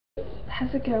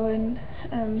how's it going?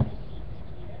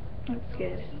 That's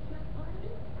good.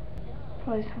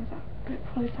 Probably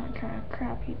sounds kind of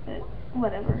crappy, but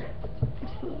whatever.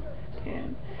 So,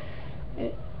 and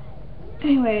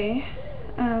anyway,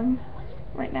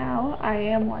 right now I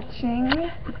am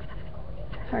watching.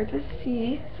 Hard to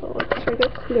see, so let's try to go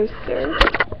closer.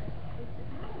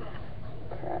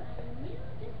 Crap.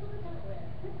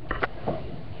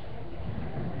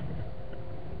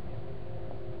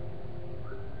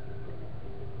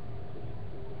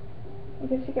 I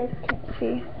guess you guys can't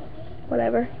see.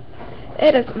 Whatever.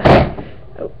 It doesn't matter.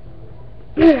 Oh.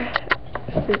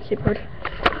 The keyboard.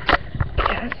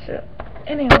 Yeah, so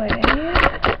anyway.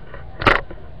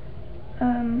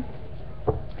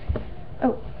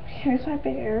 Oh, here's my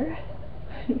bear.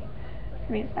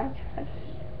 I mean, that's bad.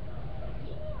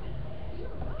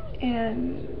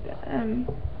 And,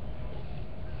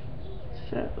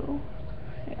 so,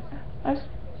 yeah. I was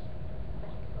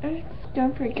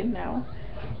going pretty good now.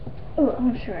 Oh, I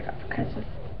want to show what I got for Christmas.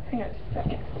 Hang on just a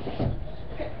second.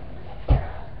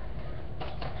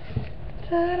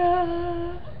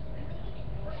 Ta-da!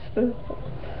 So,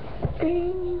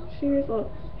 green shoes.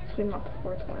 Well, actually not the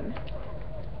fourth one.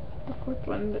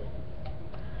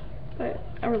 But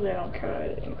I really don't care about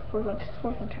it. The fourth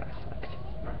one kind of sucked.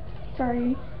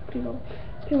 Sorry, people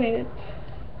who made it.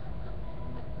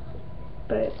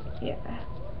 But, yeah.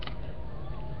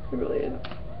 It really isn't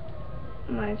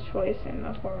my choice in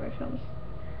the horror movie films.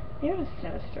 You know,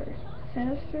 Sinister.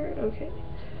 Sinister? Okay.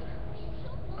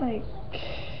 Like,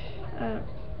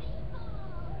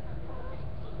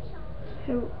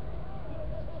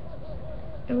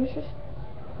 it was just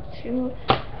too,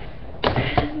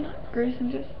 not gruesome,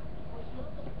 just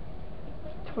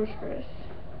torturous,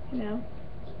 you know?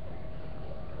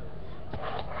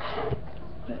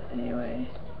 But anyway,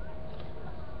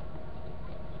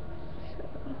 so,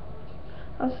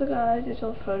 I also got a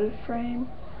digital photo frame.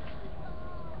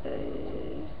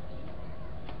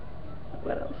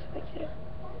 What else did I get?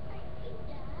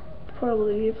 Portable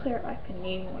DVD player. I've been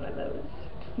needing one of those.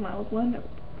 My old one that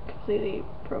completely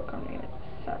broke on me and it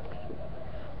sucks.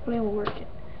 But it will work it.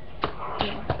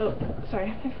 Anyway, oh,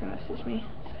 sorry, my friend messaged me.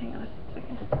 Hang on a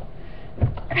second.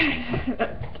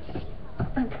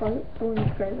 I'm probably pulling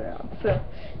you guys out, so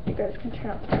you guys can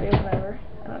turn off the video whenever.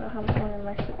 I don't know how much longer I'm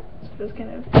actually supposed to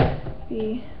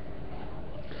be.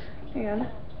 Hang on.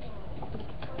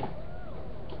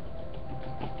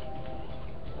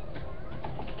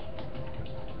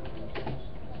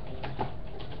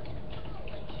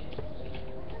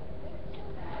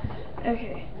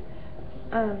 Okay.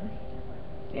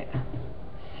 Yeah.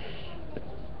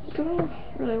 Don't know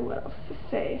really what else to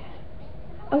say.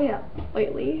 Oh yeah,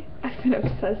 lately I've been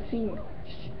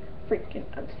freaking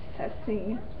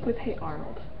obsessing with Hey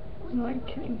Arnold. No, I'm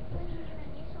kidding.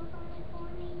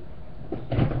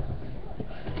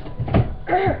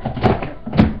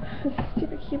 This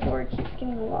stupid keyboard keeps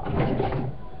getting locked.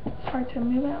 It's hard to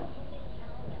move out.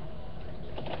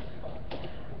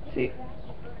 See,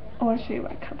 I want to show you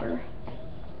my cover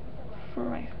for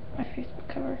my Facebook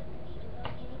cover.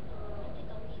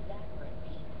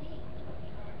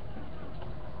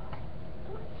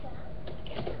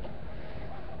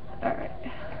 Alright.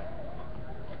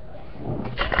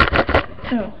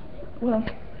 Oh, well,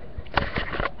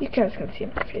 you guys can see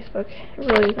my Facebook. It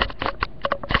really isn't.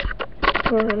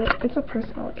 It's a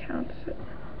personal account. So.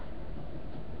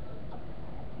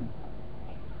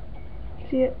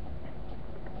 See it?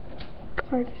 It's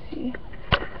hard to see.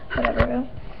 Whatever, though.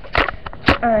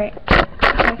 Alright.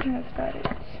 I think that's about it.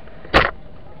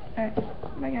 Alright.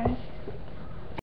 Bye, guys.